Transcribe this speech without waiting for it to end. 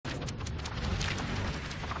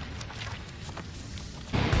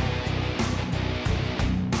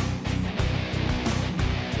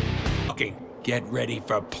Get ready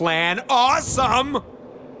for Plan Awesome!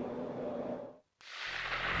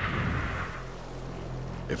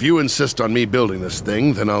 If you insist on me building this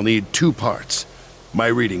thing, then I'll need 2 parts. My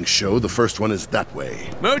readings show the first one is that way.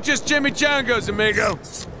 Muchos chimichangos, amigo!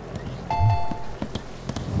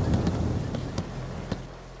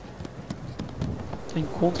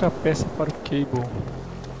 Encontre a peça para o cable.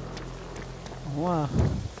 Vamos lá.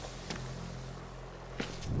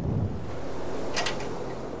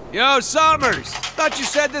 Yo, Summers! Thought you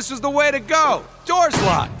said this was the way to go. Door's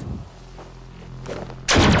locked.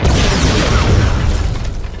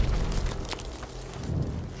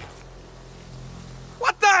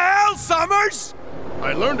 What the hell, Summers?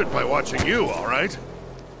 I learned it by watching you, all right?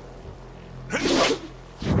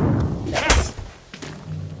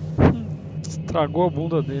 Estragou a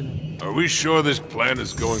bunda dele. Are we sure this plan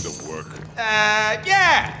is going to work?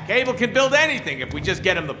 Yeah. Cable can build anything if we just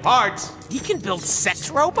get him the parts. He can build sex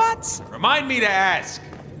robots? Remind me to ask.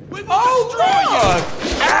 We will destroy you,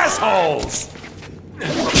 assholes!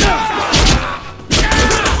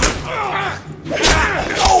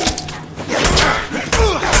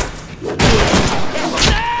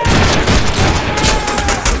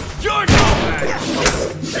 You're no match!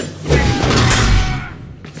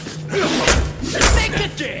 Take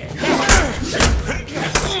it there!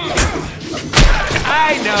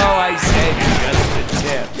 I know I said just a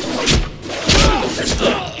tip.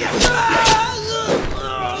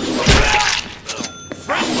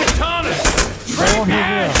 Frank Katana!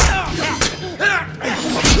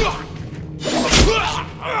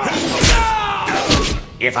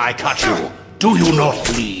 If I cut you, do you not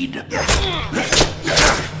bleed?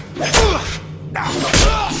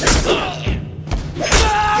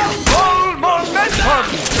 Full momentum!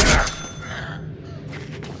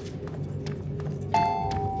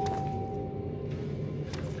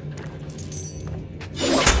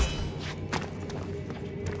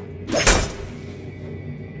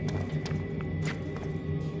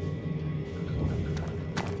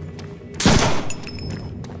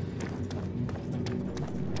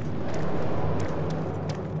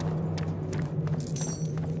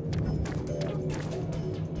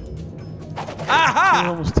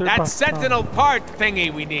 Aha! That sentinel part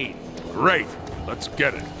thingy we need. Great. Let's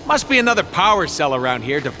get it. Must be another power cell around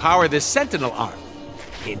here to power this sentinel arm.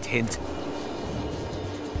 Hint, hint.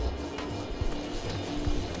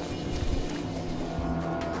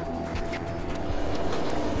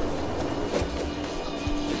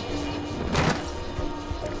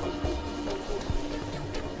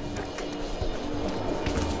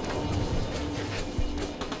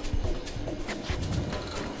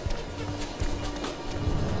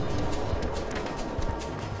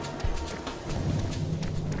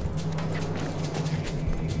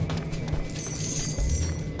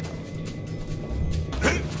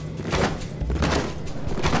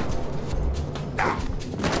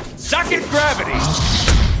 Suck at gravity!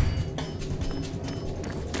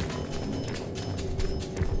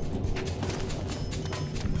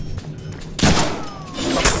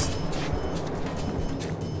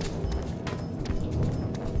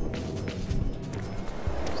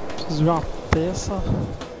 Preciso de uma peça.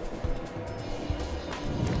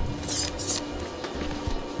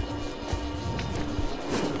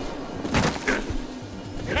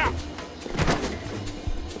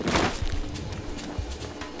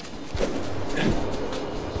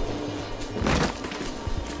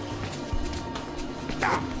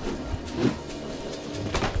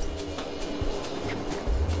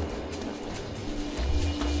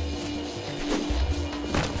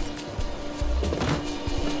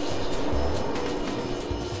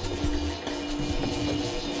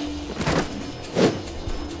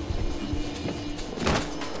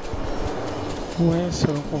 Com esse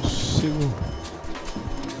eu não consigo.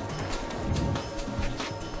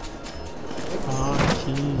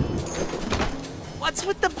 Aqui. What's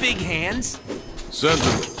with the big hands?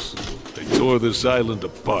 Sentinels. They tore this island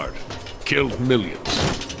apart. Killed millions.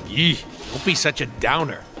 Yee, don't be such a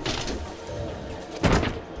downer.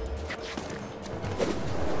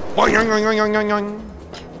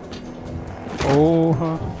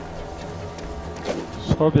 Porra.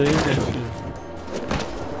 Sobe aí, meu filho.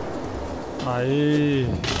 Aí.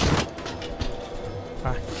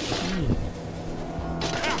 Aqui.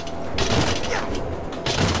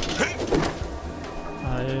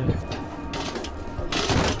 Aí.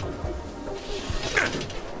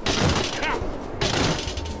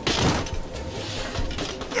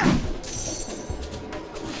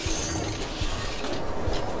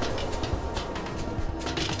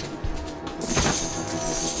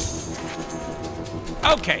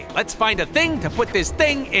 Okay, let's find a thing to put this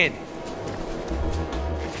thing in.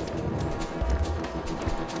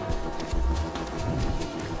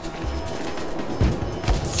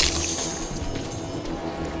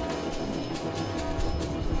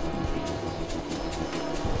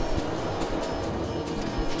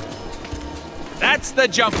 That's the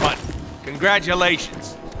jump button.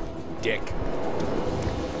 Congratulations, Dick.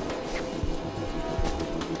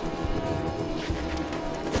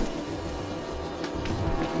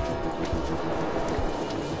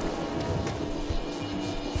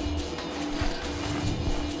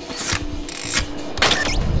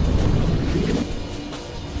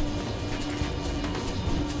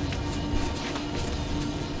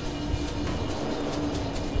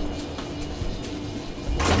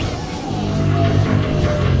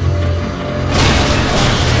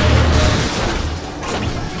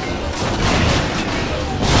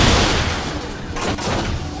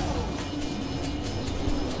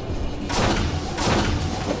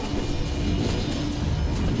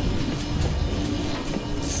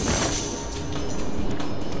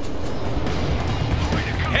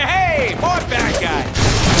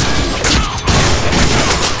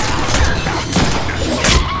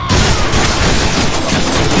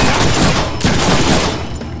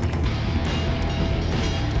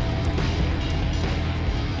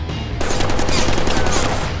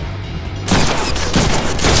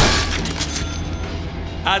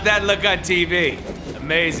 How'd that look on TV?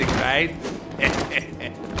 Amazing, right?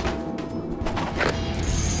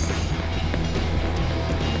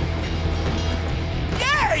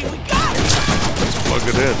 Yay, we got it! Let's plug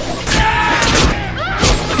it in.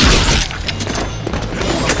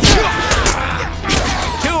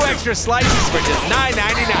 Two extra slices for just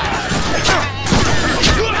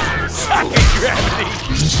 $9.99. Suck it, gravity!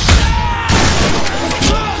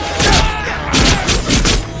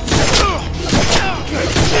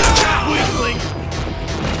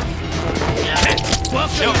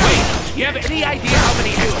 No, wait. You have any idea how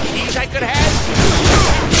many STDs I could have?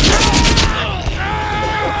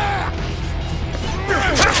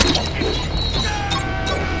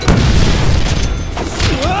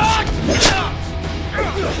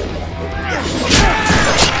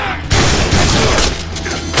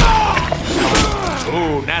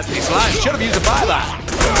 Ooh, nasty slime. Should have used a byline.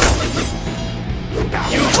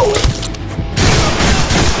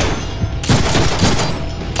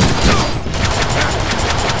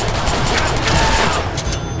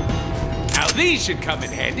 These should come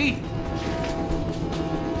in handy.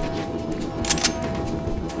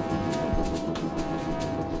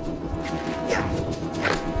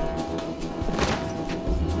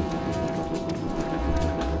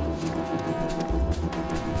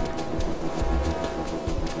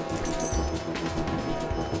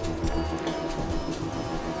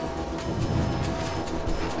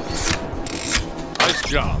 Nice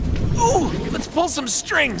job. Ooh, let's pull some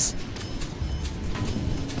strings.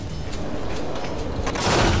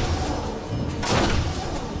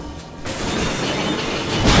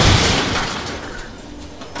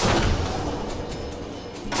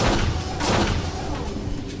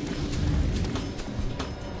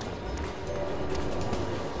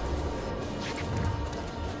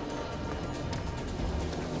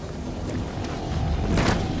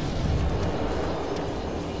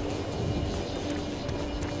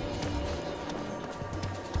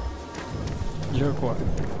 E agora?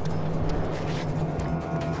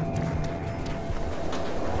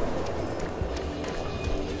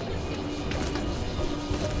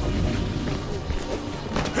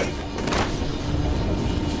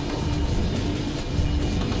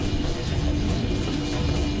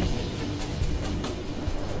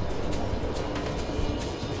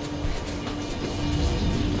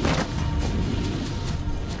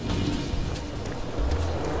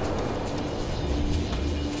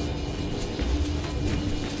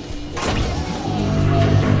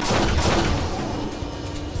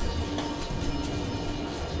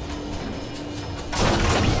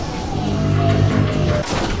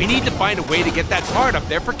 We need to find a way to get that part up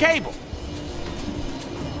there for Cable.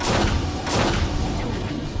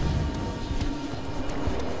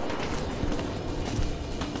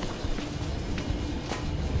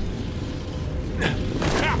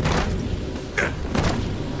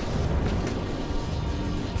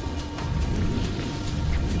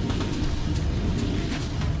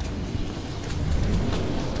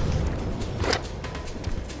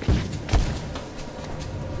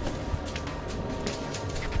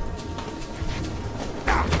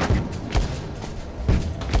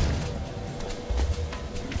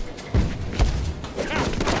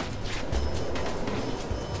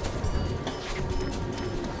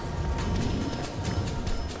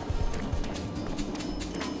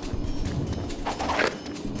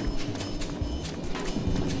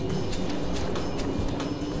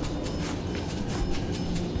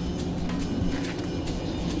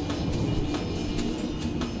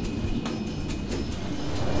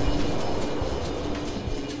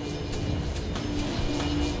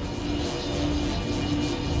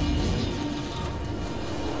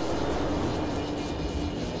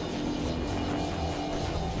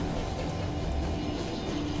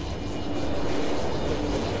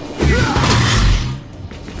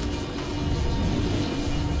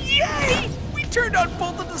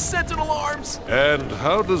 sentinel arms! And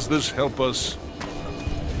how does this help us?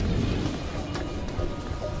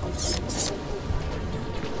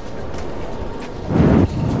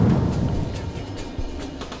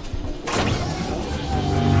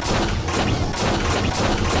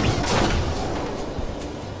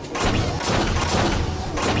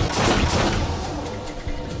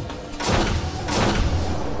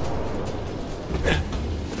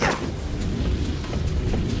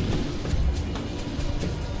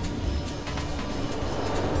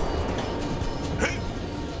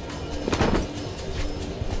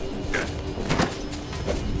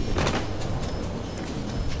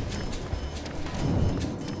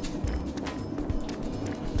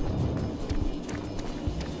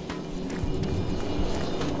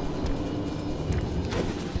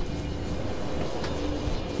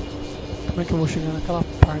 Como é que eu vou chegar naquela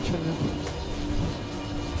parte ali?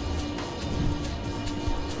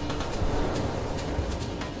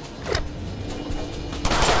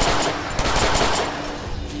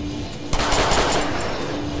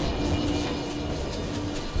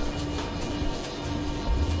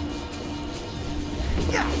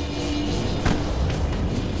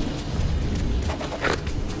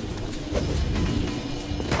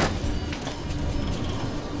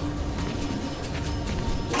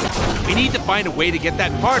 We need to find a way to get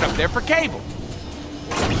that part up there for Cable.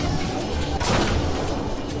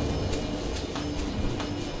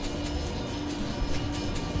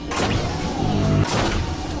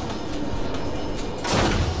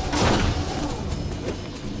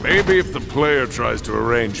 Maybe if the player tries to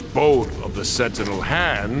arrange both of the sentinel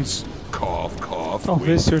hands, cough, cough.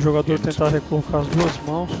 Talvez se o jogador tentar recolocar as duas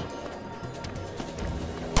mãos.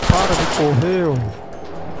 Para de correr.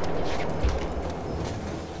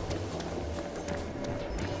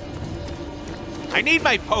 I need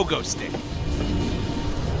my pogo stick.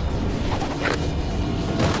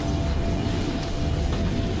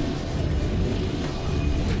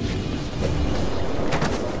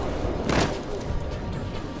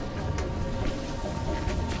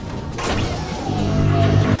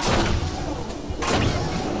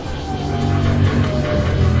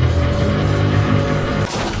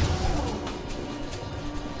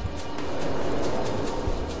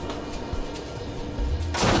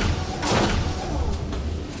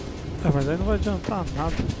 Mas aí não vai adiantar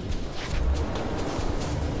nada.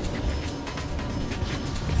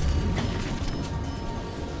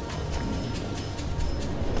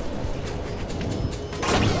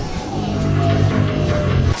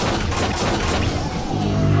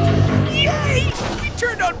 Yay! We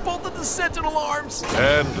turned on both of the sentinel arms!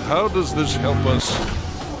 And how does this help us?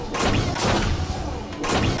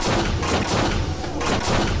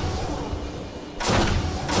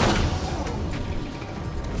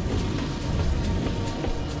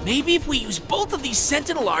 Maybe if we use both of these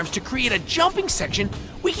sentinel arms to create a jumping section,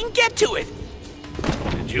 we can get to it!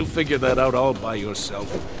 Did you figure that out all by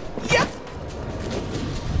yourself? Yep!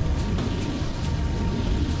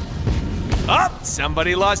 Oh,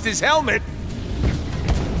 somebody lost his helmet!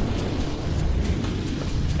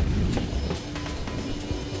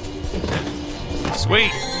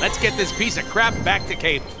 Sweet, let's get this piece of crap back to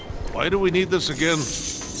Cable. Why do we need this again?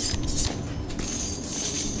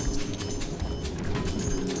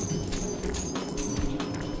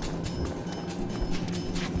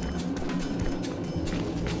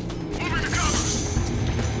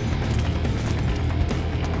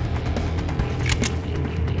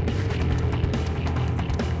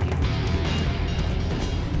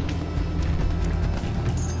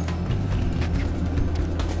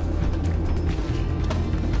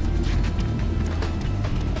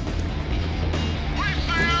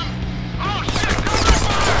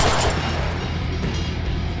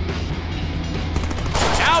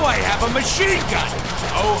 A machine gun!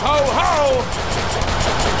 Ho, ho, ho!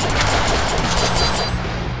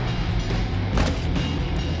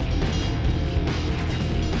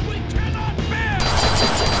 We cannot bear!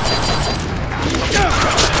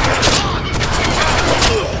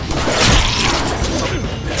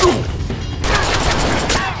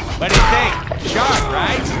 What do you think? Sharp,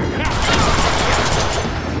 right?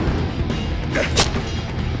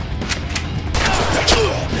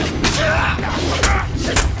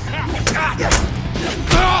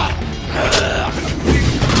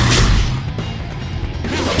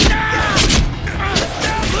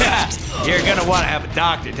 You're gonna want to have a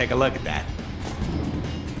doctor take a look at that.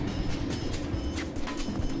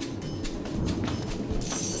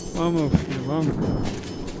 Vamos, filho, vamos.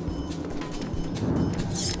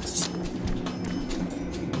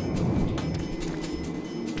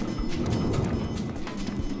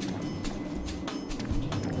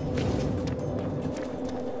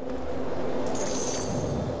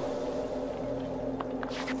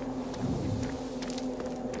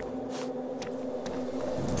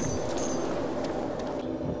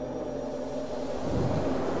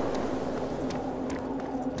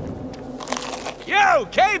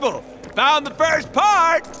 cable! Found the first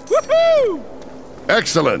part! Woohoo!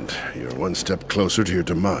 Excellent. You're one step closer to your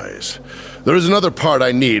demise. There is another part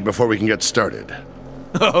I need before we can get started.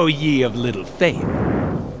 Oh, ye of little faith.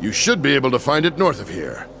 You should be able to find it north of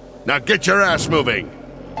here. Now get your ass moving!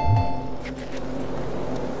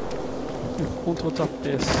 Encontra outra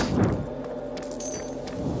peça.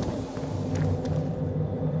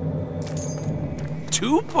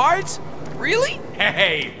 Two parts? Really?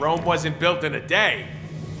 Hey, Rome wasn't built in a day.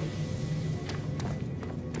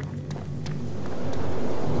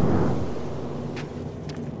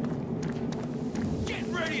 Get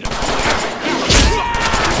ready to...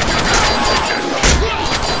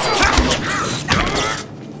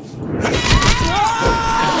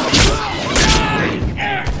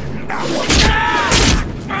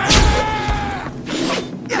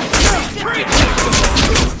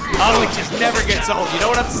 Oh, it just never gets old, you know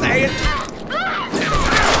what I'm saying?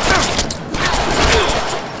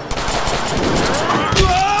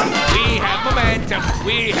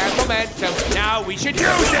 We have momentum, now we should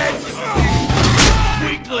use it!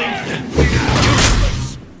 Weakling!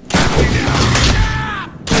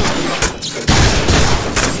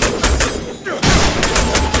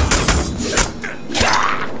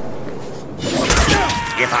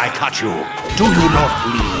 If I cut you, do you not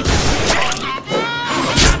bleed?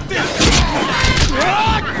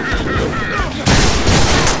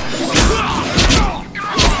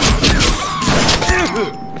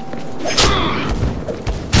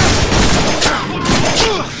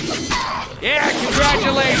 Yeah,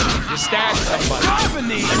 congratulations! You stabbed somebody.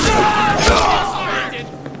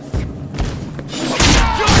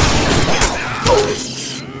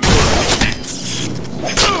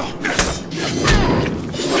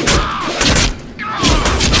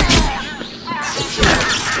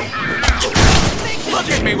 Look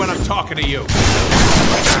at me when I'm talking to you.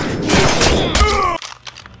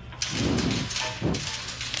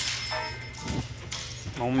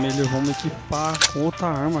 Vamos equipar com outra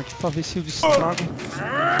arma aqui pra ver se eu destrago.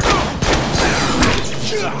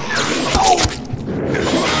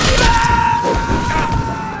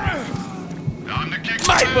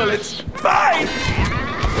 My bullets! Mine!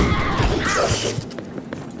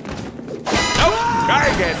 Nope! Try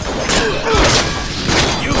again!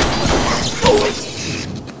 You!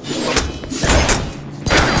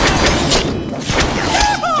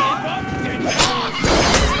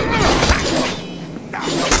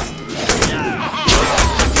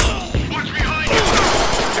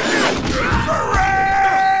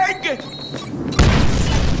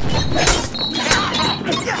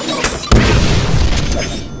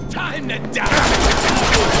 Time to die!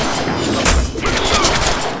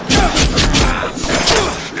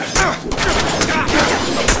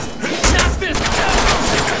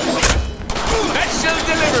 Special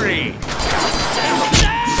delivery!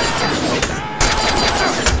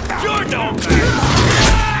 You're no man!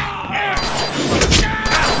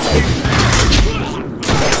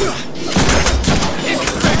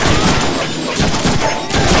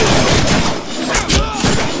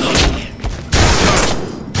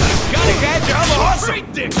 Gotta catch you, I'm awesome!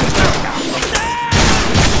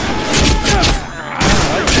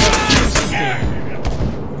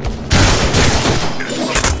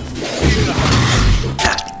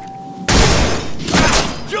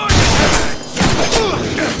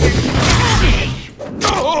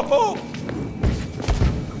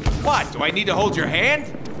 What? Do I need to hold your hand?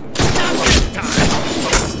 Not this time!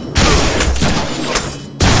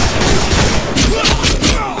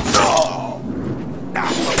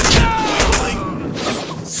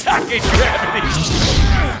 Suck it, gravity!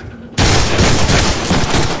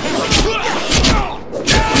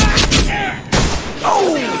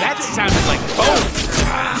 Oh, that sounded like both!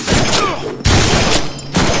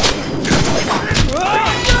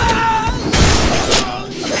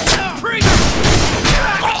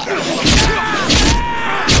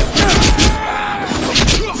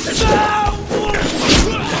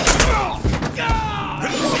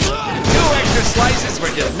 Slices for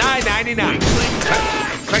just $9.99.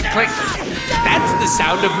 Click, click. That's the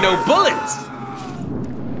sound of no bullets.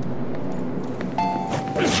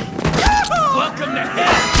 Welcome to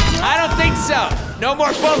hell. I don't think so. No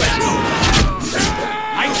more bullets.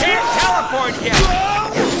 I can't teleport yet.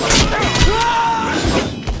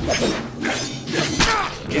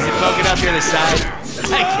 Is it poking up here the side?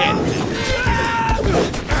 I can't.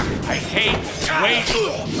 I hate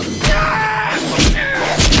waiting.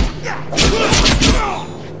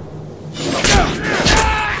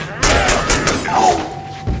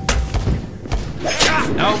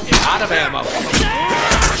 Nope, out of ammo.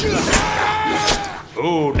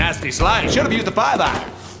 Ooh, nasty slide. Should have used the 5-eye.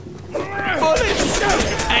 Bullets!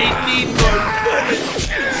 I need more bullets.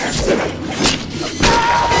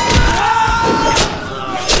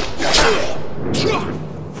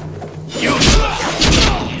 You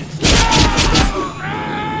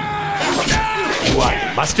want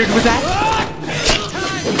mustard with that?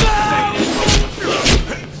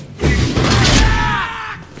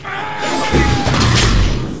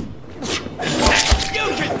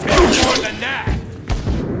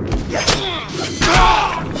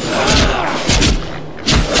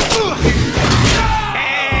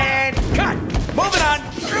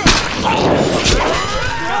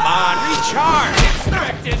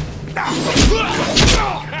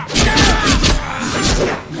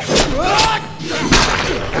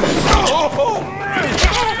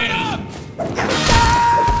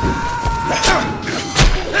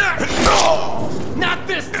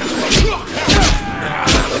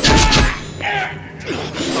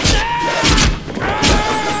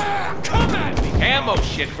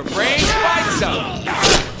 For brains, find some.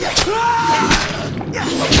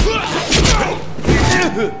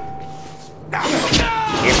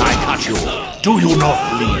 If I cut you, do you not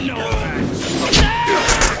bleed?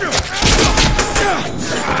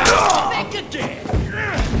 Think again.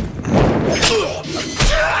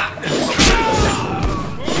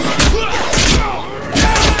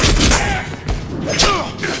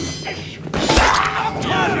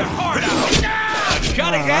 Blow your heart out.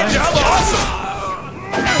 Gotta get you awesome.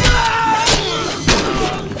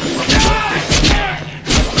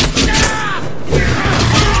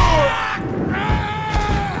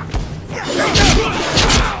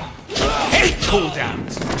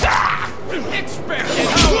 Cooldowns. Expected.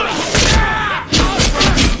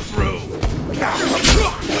 Through.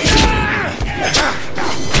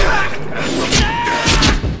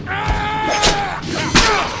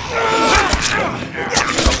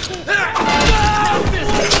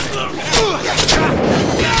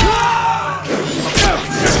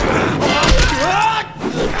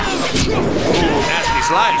 Nasty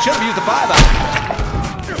slide. Should have used the 5-out.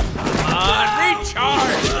 Come on,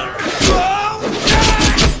 recharge.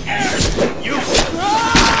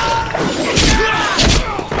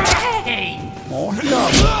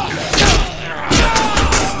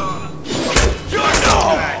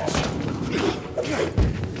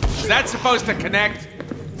 Is that supposed to connect?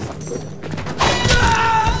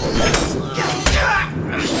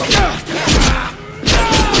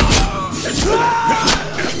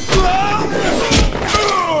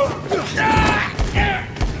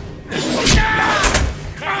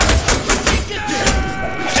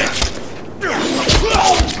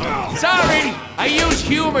 Sorry, I use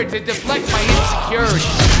humor to deflect my insecurity.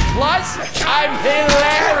 Plus, I'm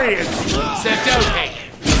hilarious, so don't hate.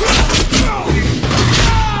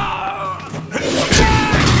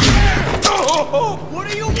 What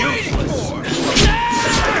are you waiting for?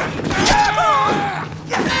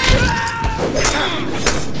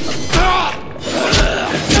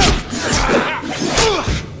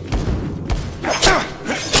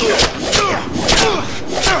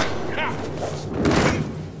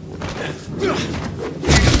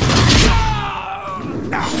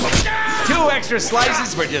 Two extra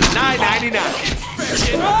slices for just $9.99.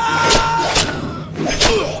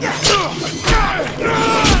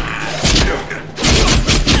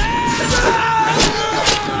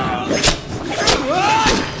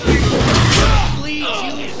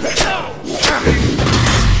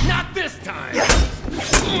 Not this time.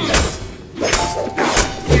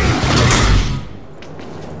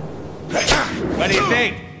 What do you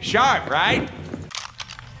think? Sharp, right?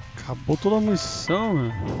 Acabou toda a munição,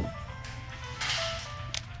 mano.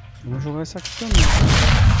 Vamos jogar essa aqui também.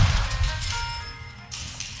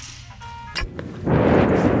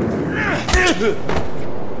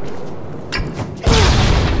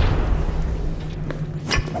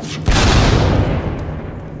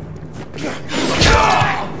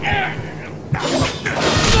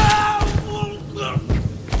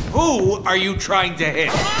 Who are you trying to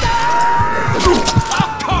hit?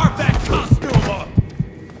 I'll carve that costume up!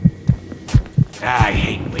 I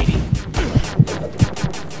hate waiting.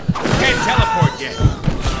 Can't teleport yet.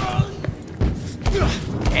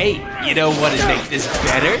 Hey, you know what would make this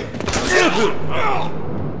better?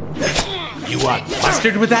 You want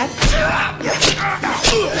mustard with that?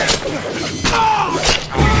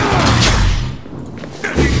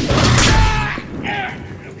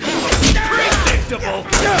 Predictable!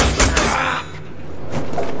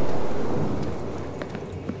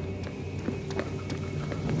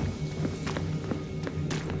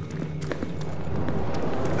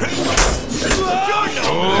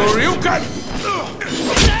 Ryukan!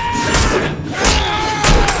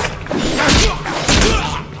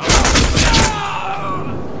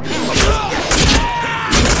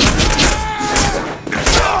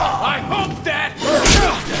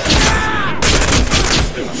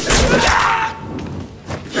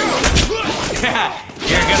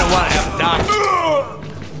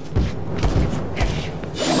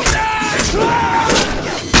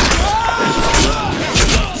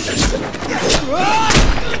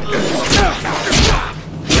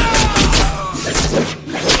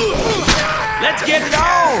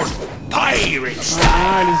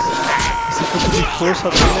 Esse campo de força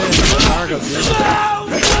dele é carga dele.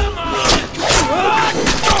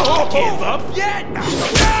 Give up yet?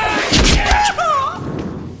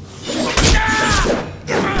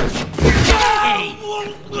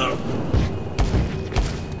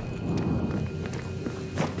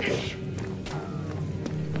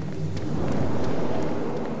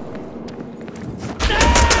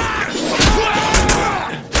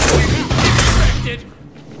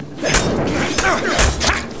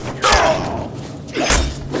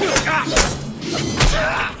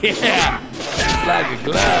 Yeah, it's like a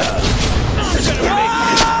glove.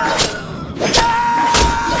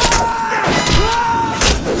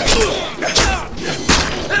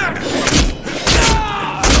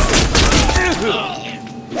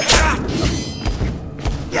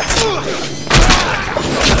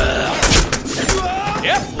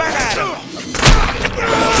 Yep, back at him.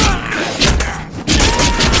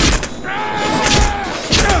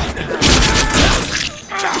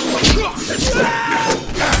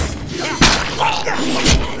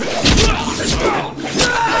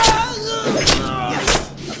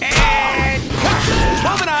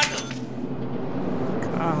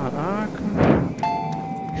 Caraca.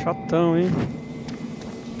 Chatão, hein?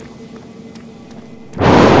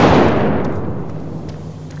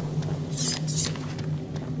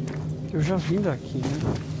 Eu já vim daqui,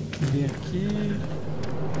 né? Vim aqui.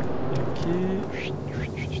 Vim aqui.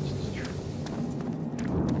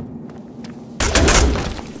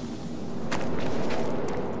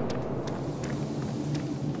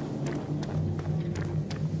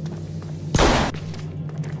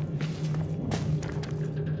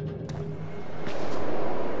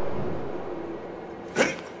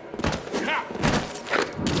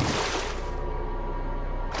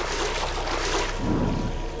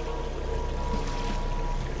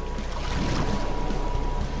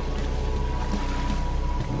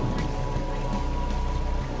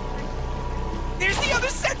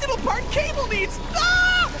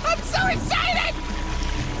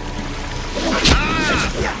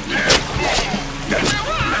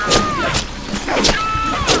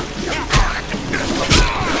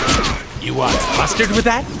 You want mustard with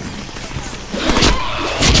that?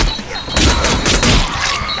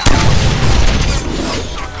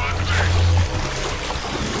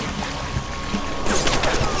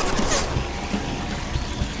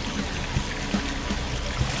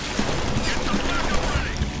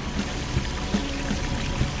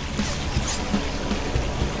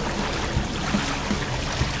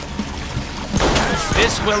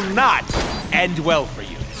 This will not end well for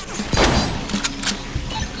you.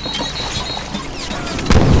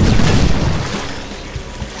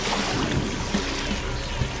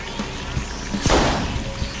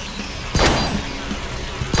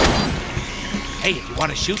 Hey, if you want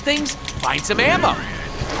to shoot things, find some ammo.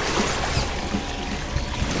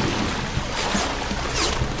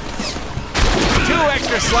 Two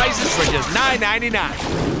extra slices for just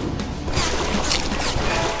 $9.99.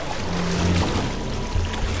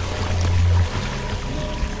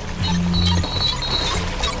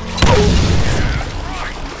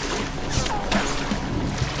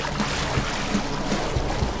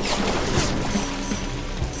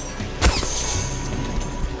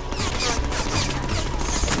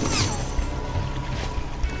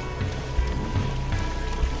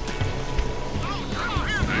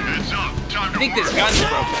 I think this gun's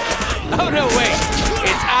broken. Oh, no, wait.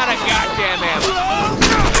 It's out of goddamn ammo.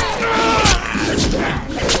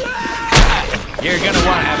 You're gonna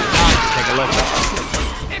want to have a dog to take a look at.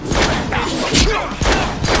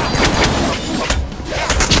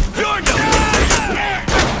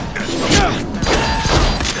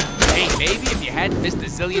 Hey, maybe if you hadn't missed a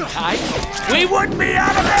zillion times, we wouldn't be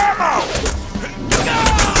out of ammo!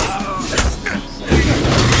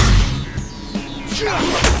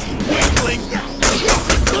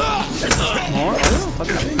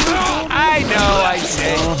 I know I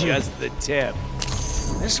said just the tip.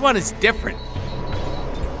 This one is different.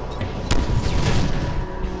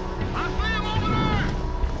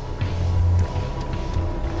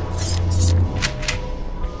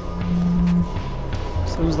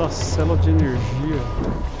 Precisamos da célula de energia.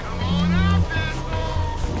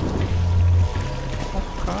 Ó,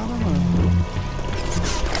 cara, mano.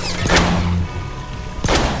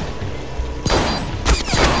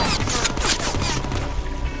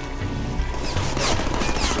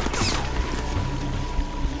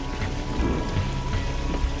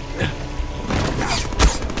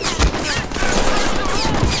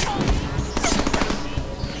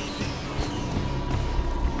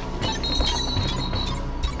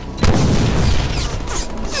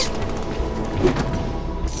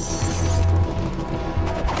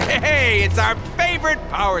 favorite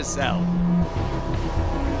power cell.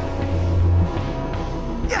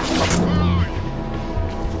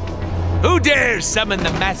 Who dares summon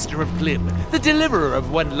the master of Glim, the deliverer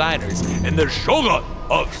of one-liners, and the shogun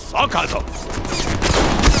of sarcasm?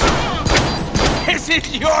 This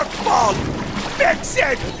is your fault! Fix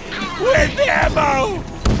it with ammo!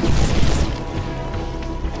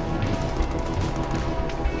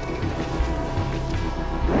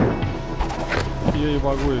 E aí,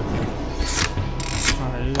 bagulho?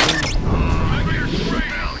 Aí.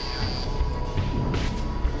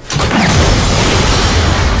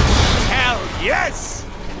 Hell yes!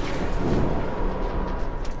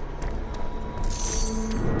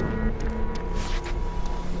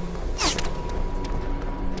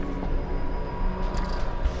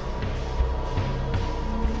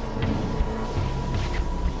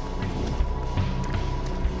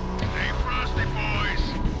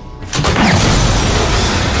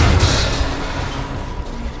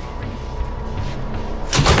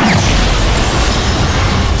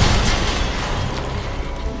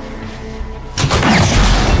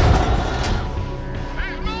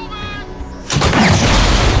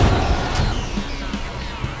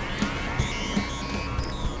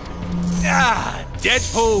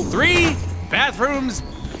 Deadpool 3, bathrooms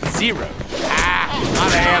 0.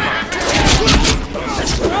 Not ammo.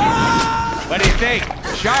 What do you think?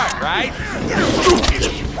 Sharp, right?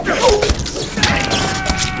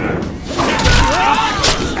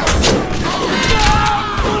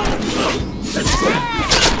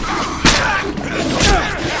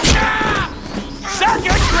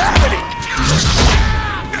 Second gravity!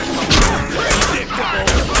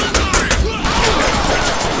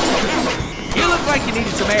 You look like you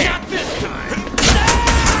needed some air.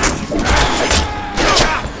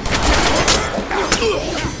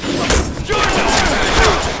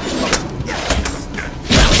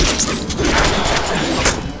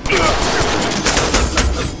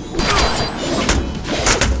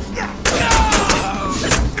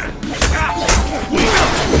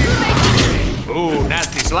 Ooh,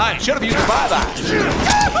 nasty slime. Should have used a bye-bye.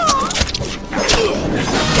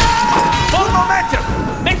 Full momentum!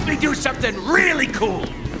 Make me do something really cool!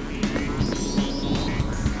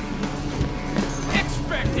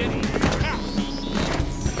 Expected!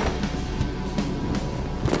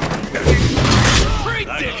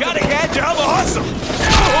 The cutting edge of awesome!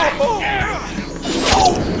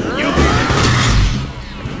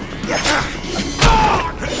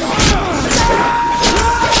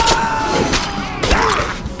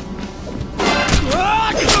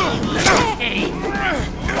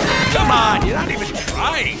 Come on, you're not even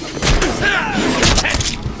trying!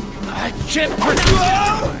 Chip!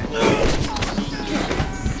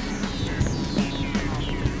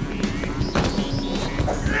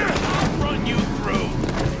 Run you through!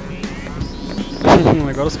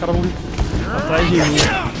 Agora os caras vão atrás de mim.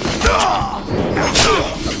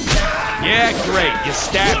 Yeah, great. You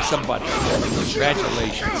stabbed somebody.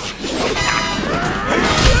 Congratulations.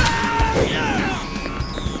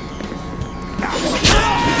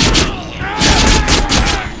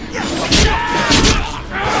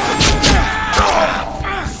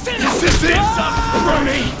 This is it!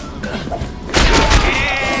 Brony!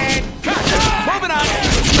 And cut! Moving on!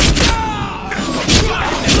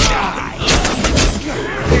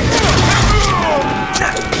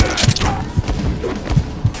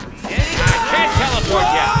 Can't teleport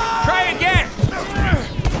yet. Try again!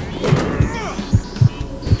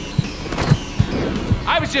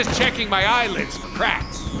 I was just checking my eyelids for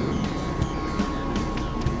cracks.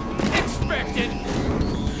 Expected!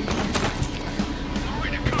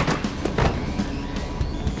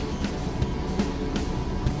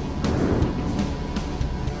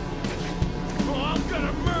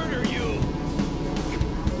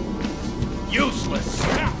 Useless!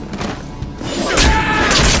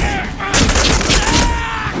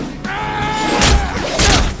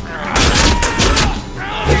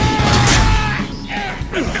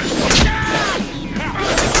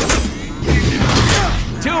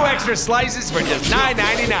 Two extra slices for just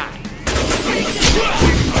 $9.99.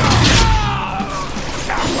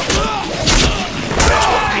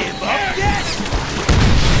 Give up yet?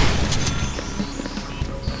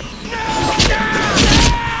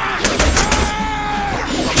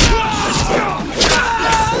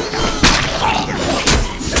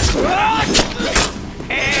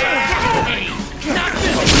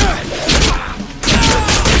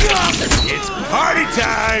 It's party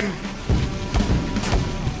time!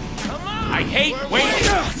 I hate waiting!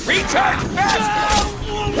 Recharge fast!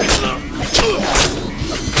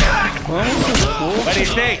 What do you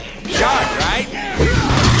think? Sharp, right?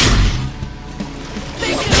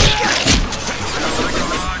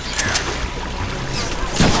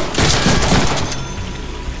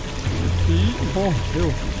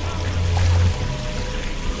 Morreu.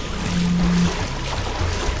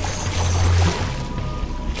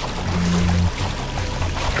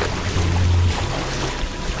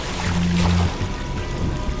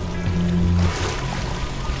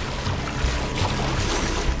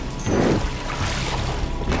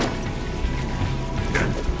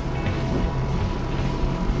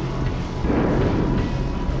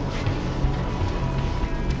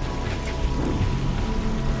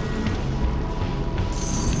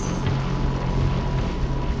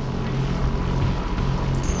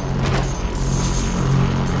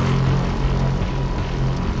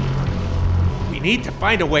 We need to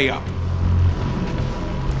find a way up.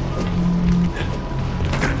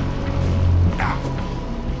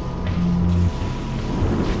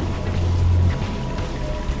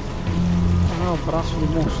 Ah, o braço do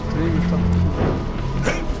monstrinho tá.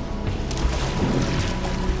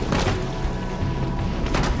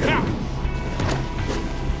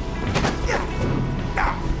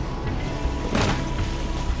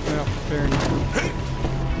 É a perna.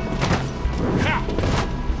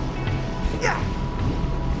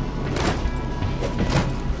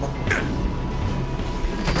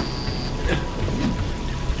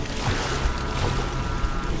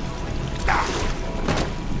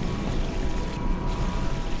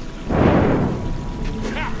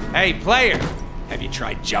 Hey, player, have you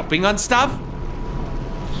tried jumping on stuff?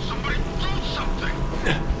 Somebody do something!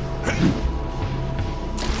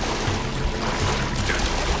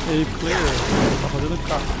 Ei, player, tá fazendo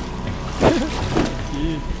caco.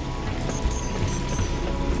 Ih.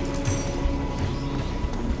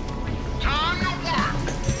 Time to work!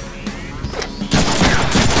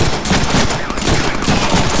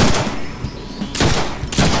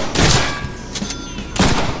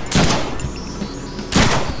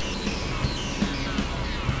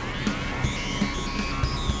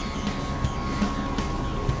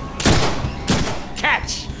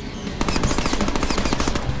 Catch!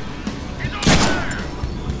 He's over there!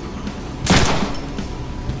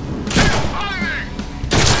 Firing!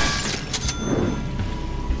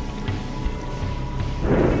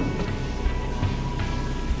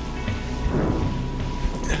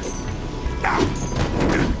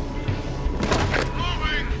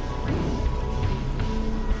 Moving!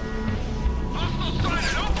 Hostile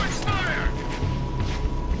sighted! Open fire!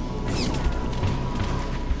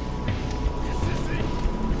 This is it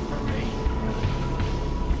for me.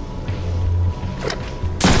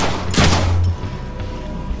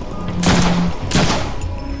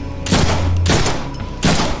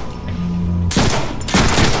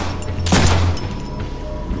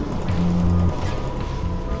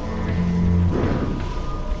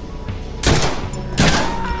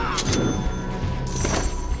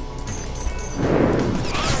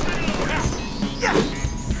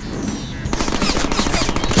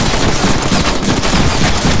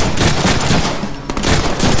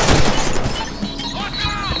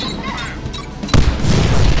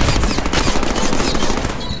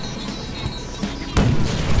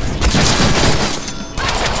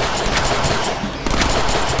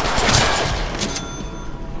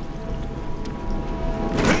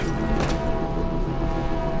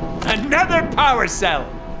 Another power cell!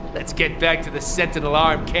 Let's get back to the Sentinel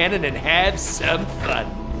arm cannon and have some fun.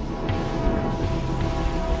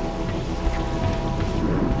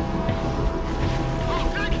 I'll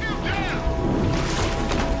take you down!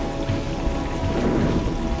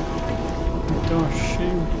 Então achei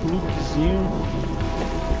um pluguezinho.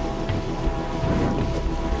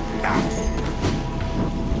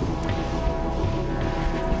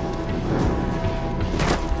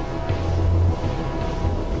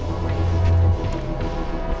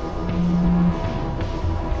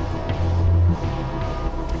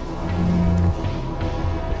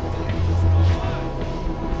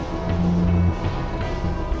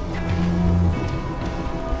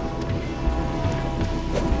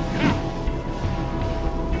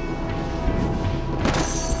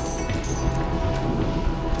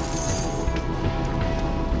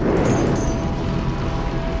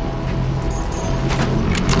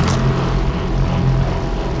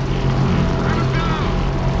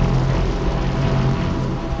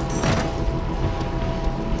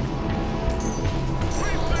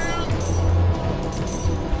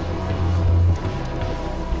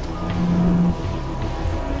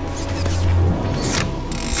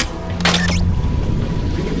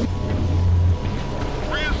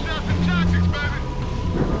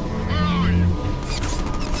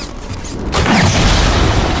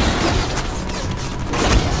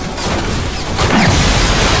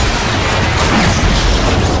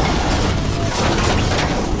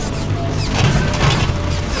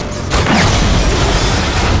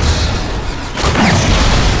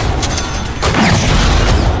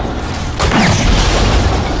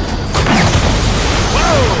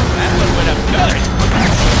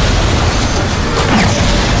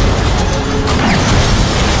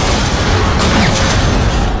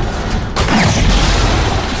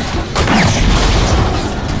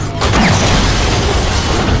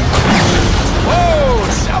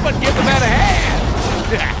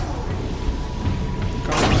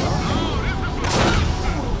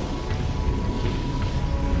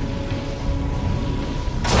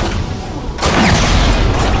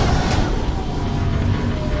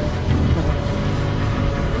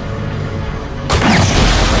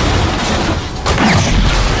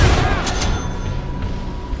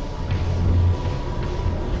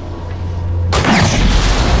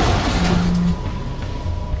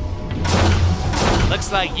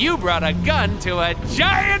 Looks like you brought a gun to a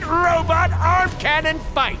giant robot arm cannon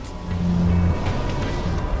fight.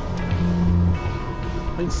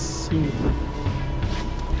 Lá em cima.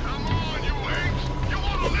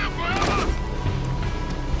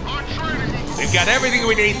 We've got everything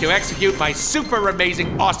we need to execute my super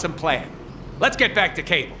amazing, awesome plan. Let's get back to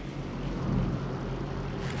Cable.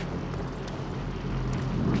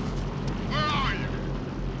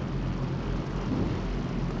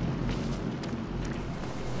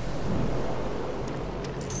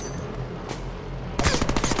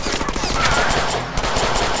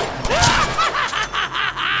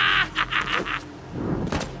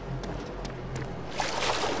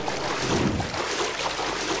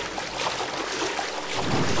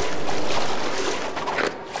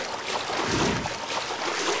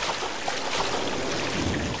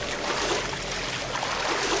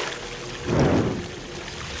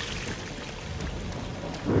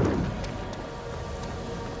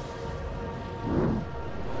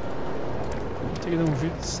 Tem que dar um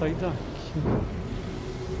jeito de sair daqui.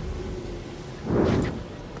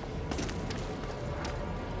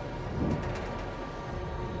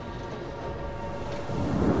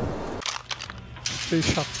 Aquele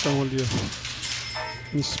chatão ali, ó,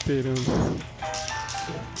 me esperando.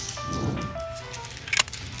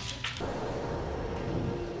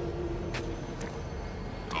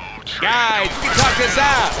 Guys, talk this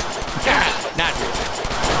out! Not really.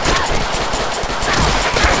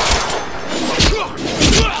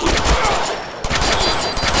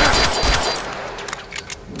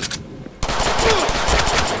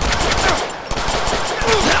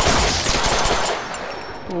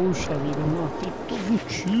 Poxa vida, matei todo um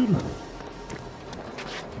tiro.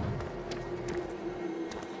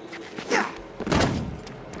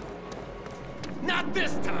 Not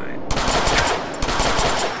this time!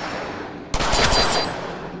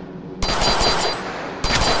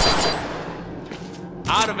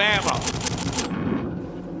 Out of ammo.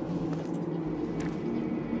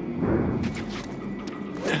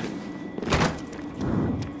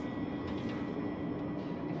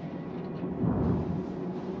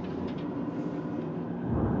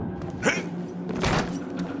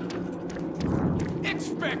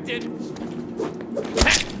 Expected.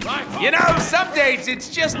 You know, some days it's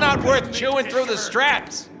just not worth chewing through the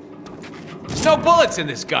straps. There's no bullets in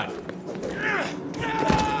this gun.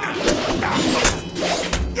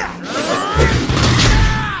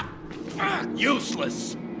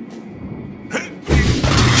 Useless.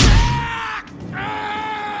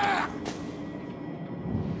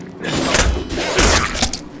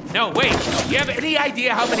 No, wait. You have any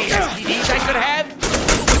idea how many STDs I could have?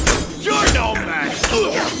 You're no match.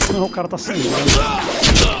 Não, o cara tá sangrando.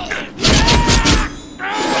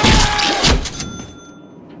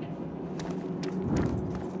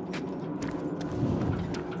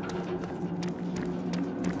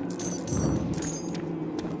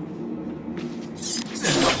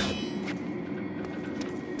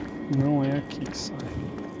 Não é aqui que sai.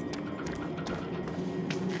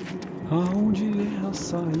 Aonde é a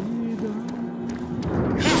saída?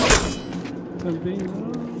 Também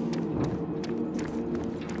não.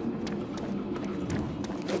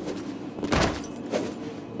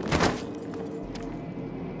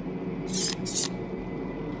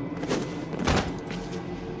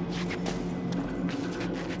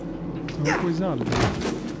 Tem uma coisa ali.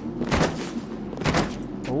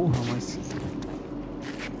 Porra, mas...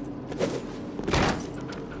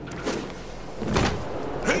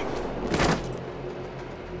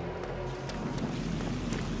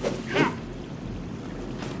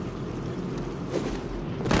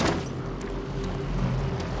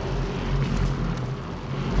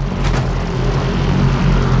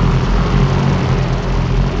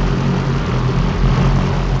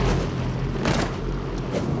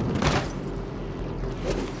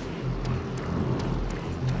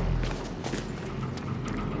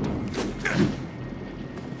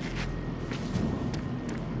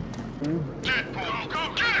 Deadpool, go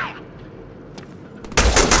get him!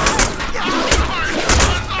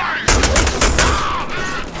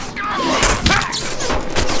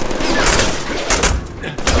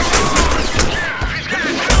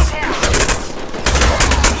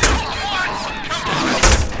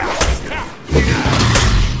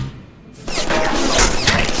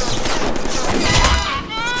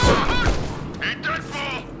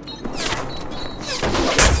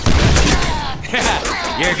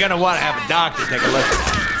 You're gonna want to have a doctor take a look at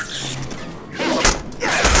that.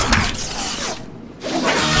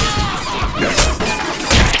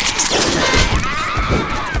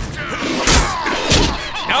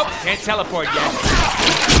 Nope, can't teleport yet.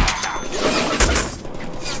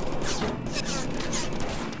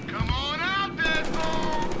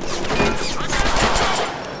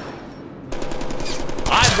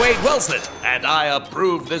 Wade Wilson, and I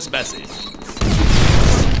approve this message.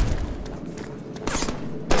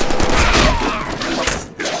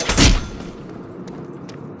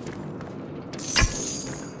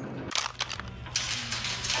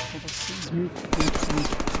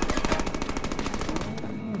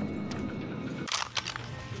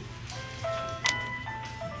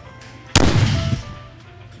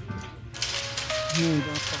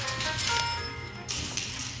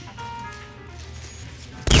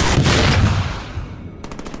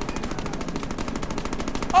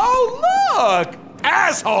 Oh, look!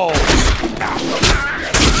 Assholes!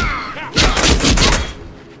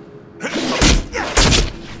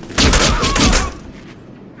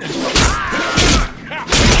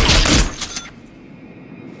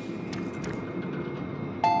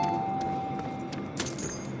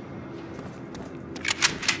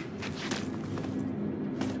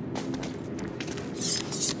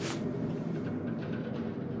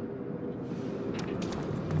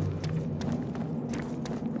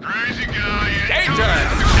 Crazy guy. Danger!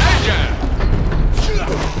 Danger!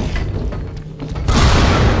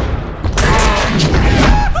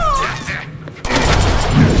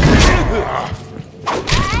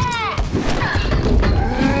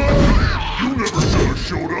 You never should have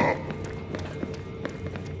showed up.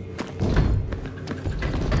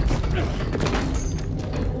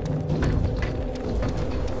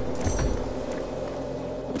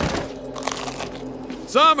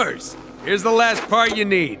 Summers, here's the last part you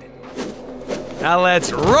need. Now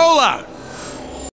let's roll out!